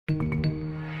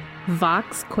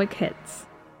Vox Quick Hits.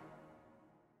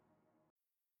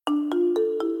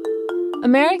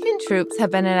 American troops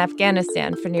have been in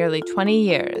Afghanistan for nearly 20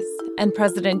 years, and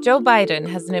President Joe Biden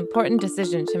has an important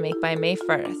decision to make by May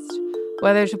 1st,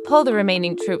 whether to pull the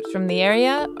remaining troops from the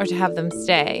area or to have them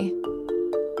stay.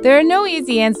 There are no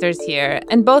easy answers here,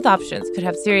 and both options could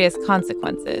have serious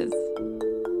consequences.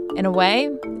 In a way,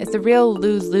 it's a real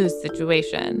lose-lose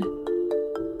situation.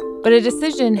 But a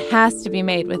decision has to be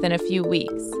made within a few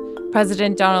weeks.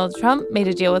 President Donald Trump made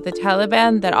a deal with the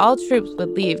Taliban that all troops would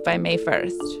leave by May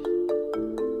 1st.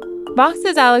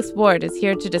 Vox's Alex Ward is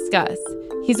here to discuss.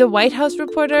 He's a White House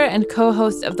reporter and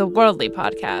co-host of the Worldly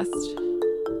podcast.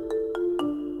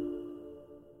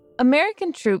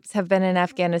 American troops have been in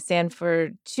Afghanistan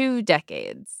for 2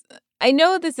 decades. I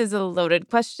know this is a loaded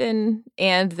question,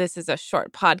 and this is a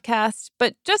short podcast,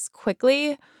 but just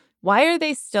quickly, why are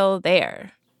they still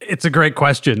there? It's a great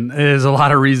question. There's a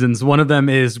lot of reasons. One of them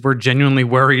is we're genuinely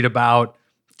worried about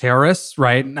terrorists,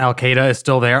 right? Al-Qaeda is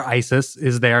still there. ISIS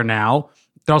is there now.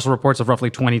 There are also reports of roughly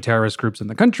 20 terrorist groups in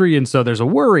the country. And so there's a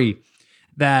worry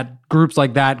that groups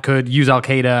like that could use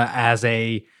Al-Qaeda as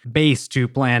a base to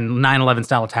plan 9/11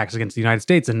 style attacks against the United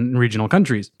States and regional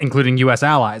countries, including U.S.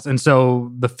 allies. And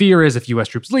so the fear is if U.S.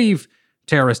 troops leave,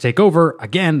 terrorists take over.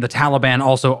 Again, the Taliban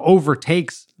also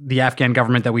overtakes the Afghan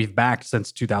government that we've backed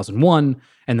since 2001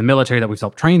 and the military that we've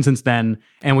helped train since then.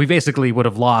 And we basically would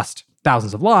have lost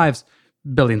thousands of lives,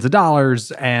 billions of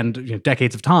dollars, and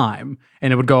decades of time,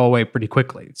 and it would go away pretty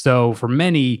quickly. So for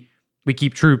many, we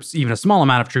keep troops, even a small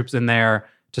amount of troops in there,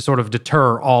 to sort of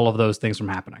deter all of those things from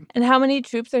happening. And how many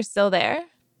troops are still there?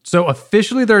 So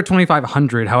officially there are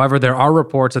 2,500. However, there are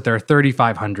reports that there are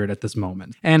 3,500 at this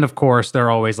moment. And of course, there are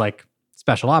always like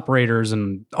special operators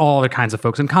and all other kinds of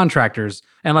folks and contractors.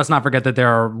 And let's not forget that there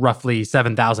are roughly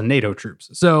 7,000 NATO troops.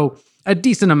 So a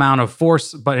decent amount of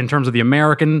force, but in terms of the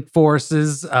American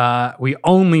forces, we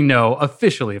only know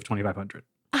officially of 2,500.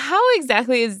 How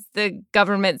exactly is the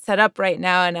government set up right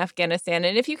now in Afghanistan?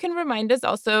 And if you can remind us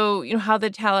also, how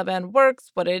the Taliban works,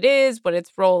 what it is, what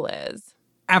its role is.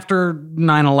 After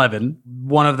 9/11,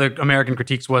 one of the American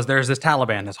critiques was there's this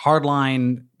Taliban, this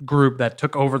hardline group that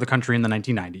took over the country in the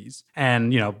 1990s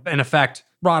and, in effect,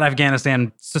 brought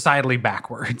Afghanistan societally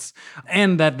backwards,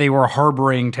 and that they were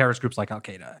harboring terrorist groups like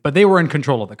Al-Qaeda. But they were in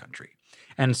control of the country.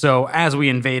 And so as we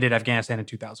invaded Afghanistan in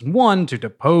 2001 to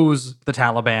depose the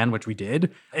Taliban, which we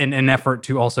did, in an effort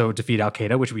to also defeat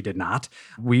Al-Qaeda, which we did not,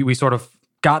 we sort of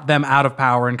got them out of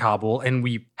power in Kabul, and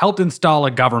we helped install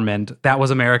a government that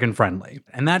was American-friendly.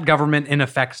 And that government, in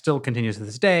effect, still continues to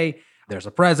this day. There's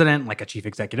a president, like a chief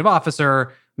executive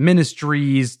officer,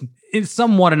 ministries, is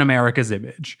somewhat in America's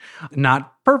image.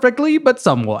 Not perfectly, but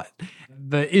somewhat.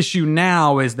 The issue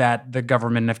now is that the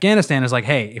government in Afghanistan is like,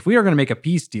 hey, if we are going to make a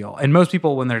peace deal, and most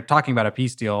people, when they're talking about a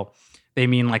peace deal, they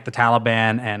mean like the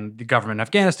Taliban and the government in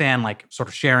Afghanistan, like sort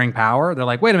of sharing power. They're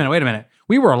like, wait a minute.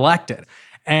 We were elected.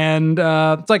 And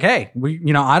it's like, hey,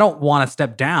 I don't want to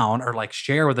step down or like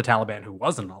share with the Taliban who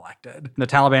wasn't elected. The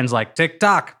Taliban's like,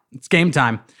 tick-tock, it's game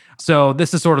time. So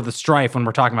this is sort of the strife when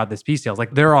we're talking about this peace deal. It's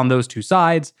like they're on those two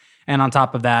sides. And on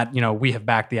top of that, we have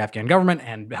backed the Afghan government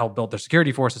and helped build their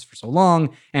security forces for so long,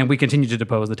 and we continue to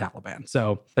depose the Taliban.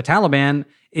 So the Taliban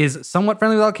is somewhat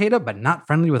friendly with Al-Qaeda, but not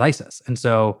friendly with ISIS. And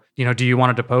so, do you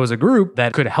want to depose a group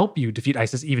that could help you defeat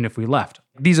ISIS even if we left?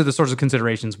 These are the sorts of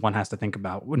considerations one has to think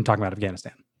about when talking about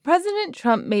Afghanistan. President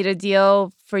Trump made a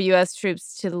deal for U.S.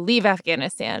 troops to leave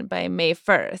Afghanistan by May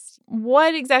 1st.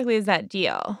 What exactly is that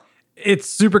deal? It's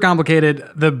super complicated.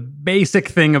 The basic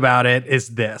thing about it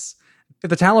is this. If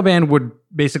the Taliban would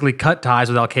basically cut ties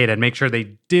with Al-Qaeda and make sure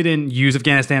they didn't use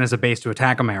Afghanistan as a base to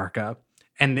attack America,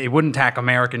 and they wouldn't attack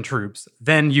American troops,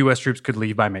 then U.S. troops could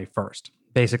leave by May 1st,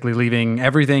 basically leaving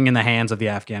everything in the hands of the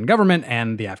Afghan government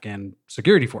and the Afghan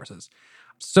security forces.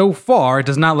 So far, it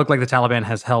does not look like the Taliban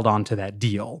has held on to that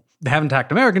deal. They haven't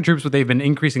attacked American troops, but they've been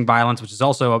increasing violence, which is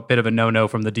also a bit of a no-no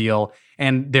from the deal.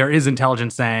 And there is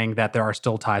intelligence saying that there are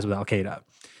still ties with Al-Qaeda.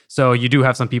 So you do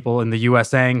have some people in the U.S.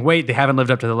 saying, wait, they haven't lived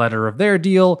up to the letter of their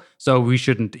deal, so we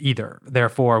shouldn't either.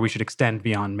 Therefore, we should extend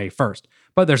beyond May 1st.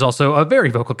 But there's also a very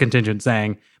vocal contingent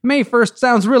saying, May 1st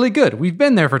sounds really good. We've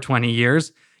been there for 20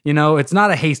 years. It's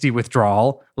not a hasty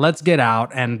withdrawal. Let's get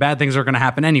out, and bad things are going to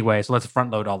happen anyway, so let's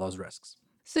front load all those risks.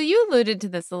 So you alluded to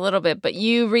this a little bit, but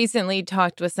you recently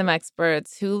talked with some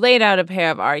experts who laid out a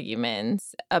pair of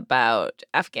arguments about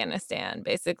Afghanistan,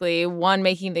 basically one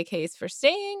making the case for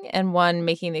staying and one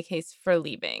making the case for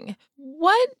leaving.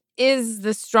 What is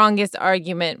the strongest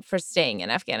argument for staying in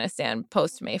Afghanistan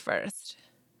post May 1st?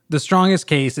 The strongest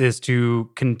case is to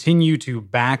continue to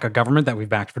back a government that we've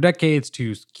backed for decades,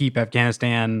 to keep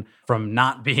Afghanistan from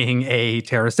not being a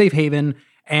terrorist safe haven,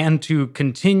 and to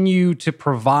continue to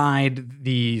provide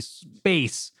the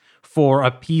space for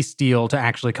a peace deal to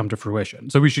actually come to fruition.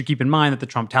 So we should keep in mind that the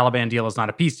Trump-Taliban deal is not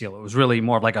a peace deal. It was really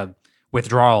more of like a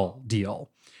withdrawal deal.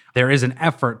 There is an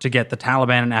effort to get the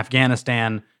Taliban and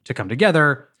Afghanistan to come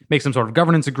together, make some sort of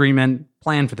governance agreement,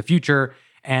 plan for the future.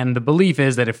 And the belief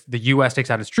is that if the U.S.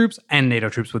 takes out its troops, and NATO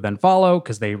troops would then follow,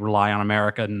 because they rely on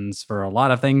Americans for a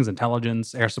lot of things,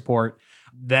 intelligence, air support,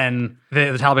 then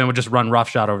the Taliban would just run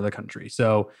roughshod over the country.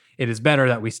 So it is better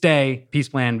that we stay, peace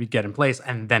plan, we get in place,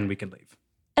 and then we can leave.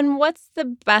 And what's the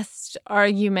best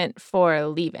argument for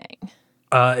leaving?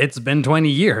 It's been 20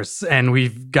 years, and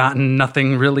we've gotten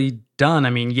nothing really done. I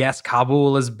mean, yes,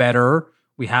 Kabul is better.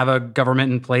 We have a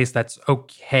government in place that's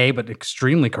okay, but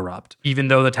extremely corrupt, even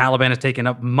though the Taliban has taken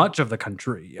up much of the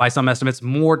country. By some estimates,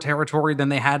 more territory than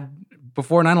they had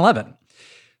before 9/11.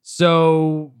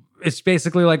 So it's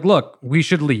basically like, look, we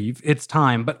should leave. It's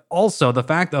time. But also the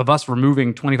fact of us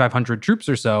removing 2,500 troops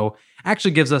or so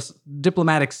actually gives us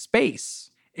diplomatic space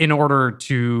in order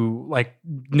to like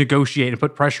negotiate and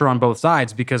put pressure on both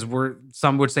sides, because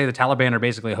some would say the Taliban are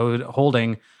basically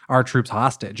holding our troops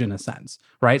hostage in a sense,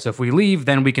 right? So if we leave,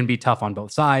 then we can be tough on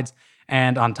both sides.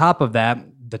 And on top of that,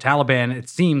 the Taliban, it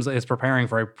seems, is preparing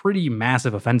for a pretty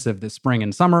massive offensive this spring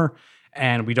and summer.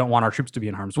 And we don't want our troops to be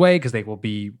in harm's way because they will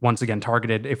be once again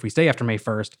targeted if we stay after May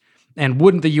 1st. And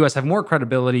wouldn't the U.S. have more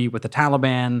credibility with the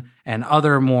Taliban and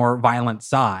other more violent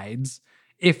sides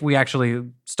if we actually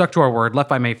stuck to our word, left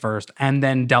by May 1st, and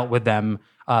then dealt with them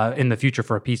in the future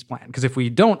for a peace plan? Because if we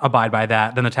don't abide by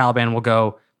that, then the Taliban will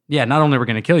go, yeah, not only are we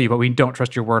going to kill you, but we don't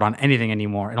trust your word on anything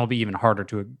anymore, and it'll be even harder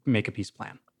to make a peace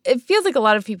plan. It feels like a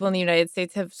lot of people in the United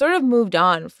States have sort of moved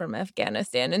on from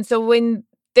Afghanistan. And so when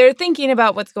they're thinking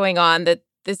about what's going on, that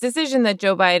this decision that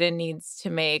Joe Biden needs to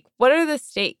make, what are the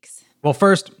stakes? Well,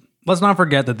 first, let's not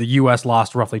forget that the U.S.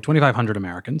 lost roughly 2,500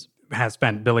 Americans, has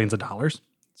spent billions of dollars,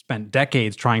 spent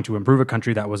decades trying to improve a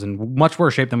country that was in much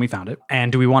worse shape than we found it.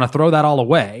 And do we want to throw that all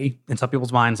away? In some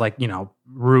people's minds, like,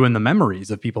 ruin the memories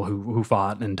of people who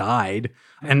fought and died,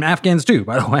 and Afghans too,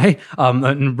 by the way,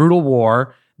 in a brutal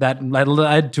war that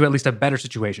led to at least a better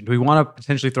situation. Do we want to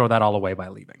potentially throw that all away by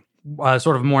leaving?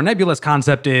 Sort of more nebulous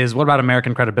concept is, what about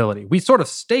American credibility? We sort of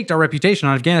staked our reputation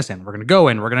on Afghanistan. We're going to go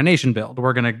in, we're going to nation build,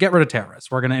 we're going to get rid of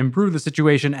terrorists, we're going to improve the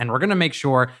situation, and we're going to make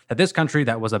sure that this country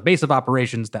that was a base of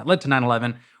operations that led to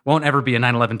 9/11 won't ever be a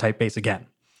 9/11 type base again.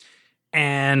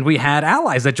 And we had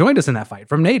allies that joined us in that fight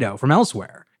from NATO, from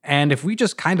elsewhere. And if we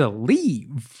just kind of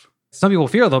leave, some people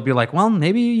fear they'll be like, well,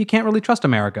 maybe you can't really trust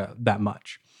America that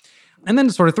much. And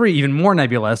then sort of three, even more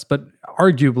nebulous, but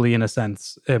arguably in a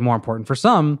sense more important for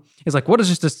some, is like, what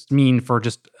does this mean for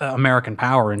just American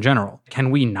power in general?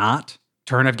 Can we not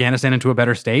turn Afghanistan into a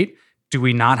better state? Do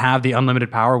we not have the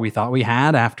unlimited power we thought we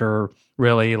had after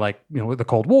really the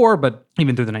Cold War, but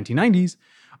even through the 1990s?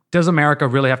 Does America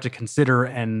really have to consider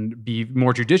and be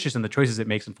more judicious in the choices it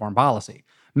makes in foreign policy?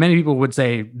 Many people would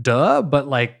say, duh, but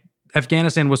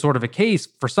Afghanistan was sort of a case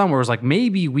for some where it was like,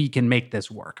 maybe we can make this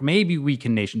work. Maybe we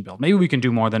can nation build. Maybe we can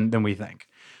do more than we think.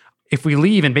 If we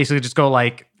leave and basically just go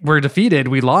we're defeated,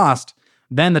 we lost,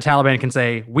 then the Taliban can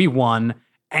say, we won,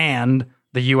 and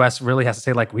the U.S. really has to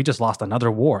say, we just lost another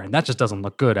war. And that just doesn't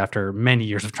look good after many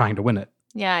years of trying to win it.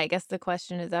 Yeah, I guess the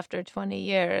question is, after 20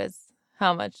 years,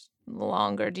 how much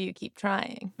longer do you keep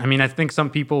trying? I mean, I think some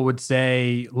people would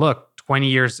say, look, 20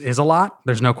 years is a lot.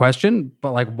 There's no question.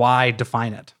 But why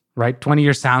define it? Right? 20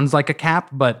 years sounds like a cap,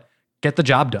 but get the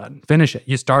job done. Finish it.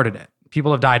 You started it.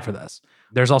 People have died for this.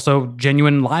 There's also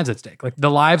genuine lives at stake.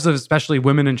 The lives of especially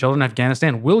women and children in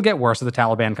Afghanistan will get worse if the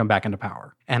Taliban come back into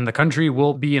power. And the country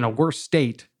will be in a worse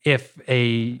state if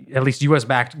at least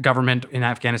US-backed government in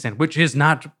Afghanistan, which is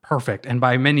not perfect and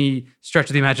by many stretch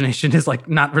of the imagination is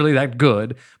not really that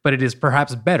good, but it is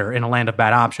perhaps better in a land of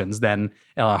bad options than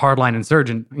a hardline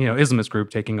insurgent, Islamist group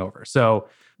taking over. So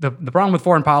the problem with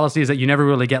foreign policy is that you never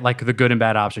really get the good and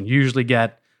bad option. You usually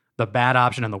get the bad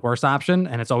option and the worst option,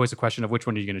 and it's always a question of which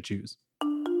one are you going to choose.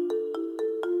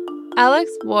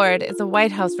 Alex Ward is a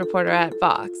White House reporter at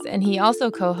Vox, and he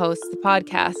also co-hosts the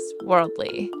podcast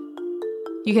Worldly.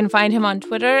 You can find him on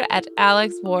Twitter at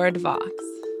AlexWardVox.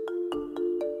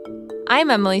 I'm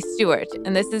Emily Stewart,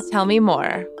 and this is Tell Me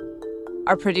More.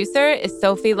 Our producer is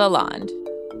Sophie Lalonde.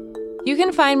 You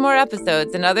can find more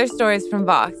episodes and other stories from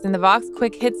Vox in the Vox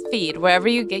Quick Hits feed wherever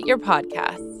you get your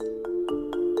podcasts.